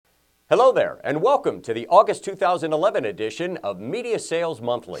Hello there, and welcome to the August 2011 edition of Media Sales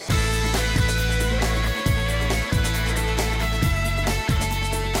Monthly.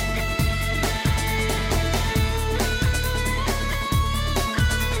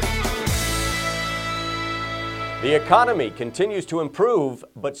 The economy continues to improve,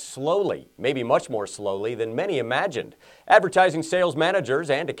 but slowly, maybe much more slowly than many imagined. Advertising sales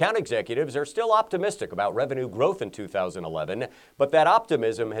managers and account executives are still optimistic about revenue growth in 2011, but that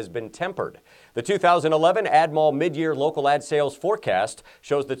optimism has been tempered. The 2011 AdMall mid-year local ad sales forecast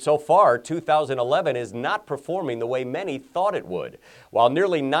shows that so far 2011 is not performing the way many thought it would. While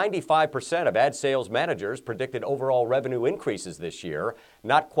nearly 95% of ad sales managers predicted overall revenue increases this year,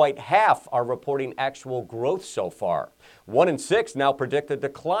 not quite half are reporting actual growth so far. 1 in 6 now predict a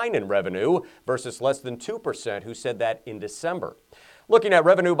decline in revenue versus less than 2% who said that in December. Looking at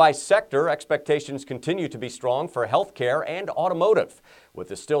revenue by sector, expectations continue to be strong for healthcare and automotive. With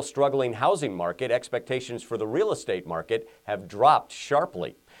the still struggling housing market, expectations for the real estate market have dropped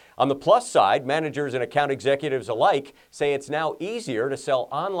sharply. On the plus side, managers and account executives alike say it's now easier to sell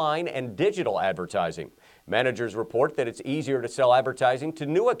online and digital advertising. Managers report that it's easier to sell advertising to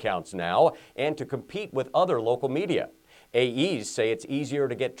new accounts now and to compete with other local media. AEs say it's easier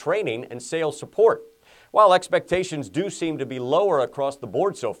to get training and sales support. While expectations do seem to be lower across the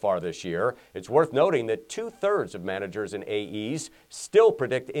board so far this year, it's worth noting that 2/3 of managers and AEs still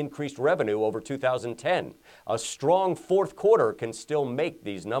predict increased revenue over 2010. A strong fourth quarter can still make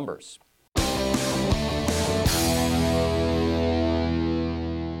these numbers.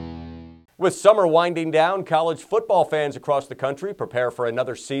 With summer winding down, college football fans across the country prepare for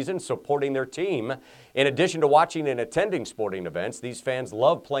another season supporting their team. In addition to watching and attending sporting events, these fans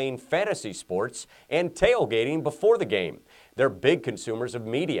love playing fantasy sports and tailgating before the game. They're big consumers of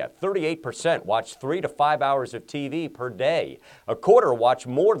media. 38% watch 3 to 5 hours of TV per day. A quarter watch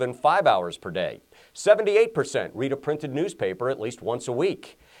more than 5 hours per day. 78% read a printed newspaper at least once a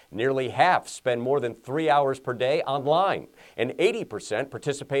week. Nearly half spend more than 3 hours per day online, and 80%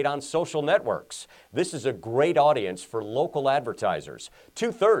 participate on social networks. This is a great audience for local advertisers.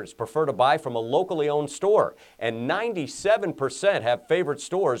 2/3 prefer to buy from a locally owned store, and 97% have favorite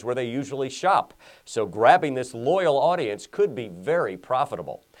stores where they usually shop. So grabbing this loyal audience could be very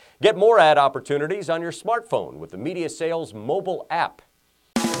profitable. Get more ad opportunities on your smartphone with the Media Sales mobile app.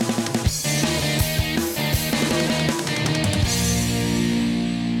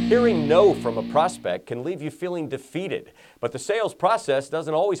 Hearing no from a prospect can leave you feeling defeated, but the sales process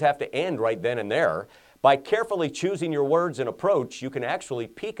doesn't always have to end right then and there. By carefully choosing your words and approach, you can actually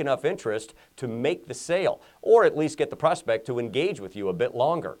pique enough interest to make the sale, or at least get the prospect to engage with you a bit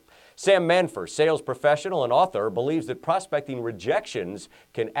longer. Sam Manfur, sales professional and author, believes that prospecting rejections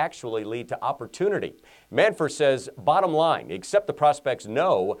can actually lead to opportunity. Manfur says, bottom line, accept the prospect's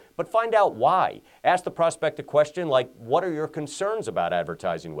no, but find out why. Ask the prospect a question like, what are your concerns about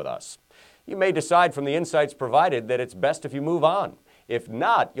advertising with us? You may decide from the insights provided that it's best if you move on. If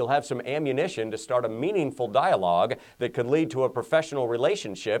not, you'll have some ammunition to start a meaningful dialogue that could lead to a professional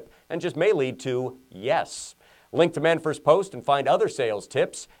relationship and just may lead to yes. Link to Manfur's post and find other sales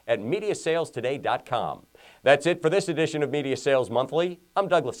tips at MediaSalesToday.com. That's it for this edition of Media Sales Monthly. I'm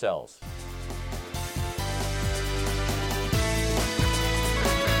Doug Lascelles.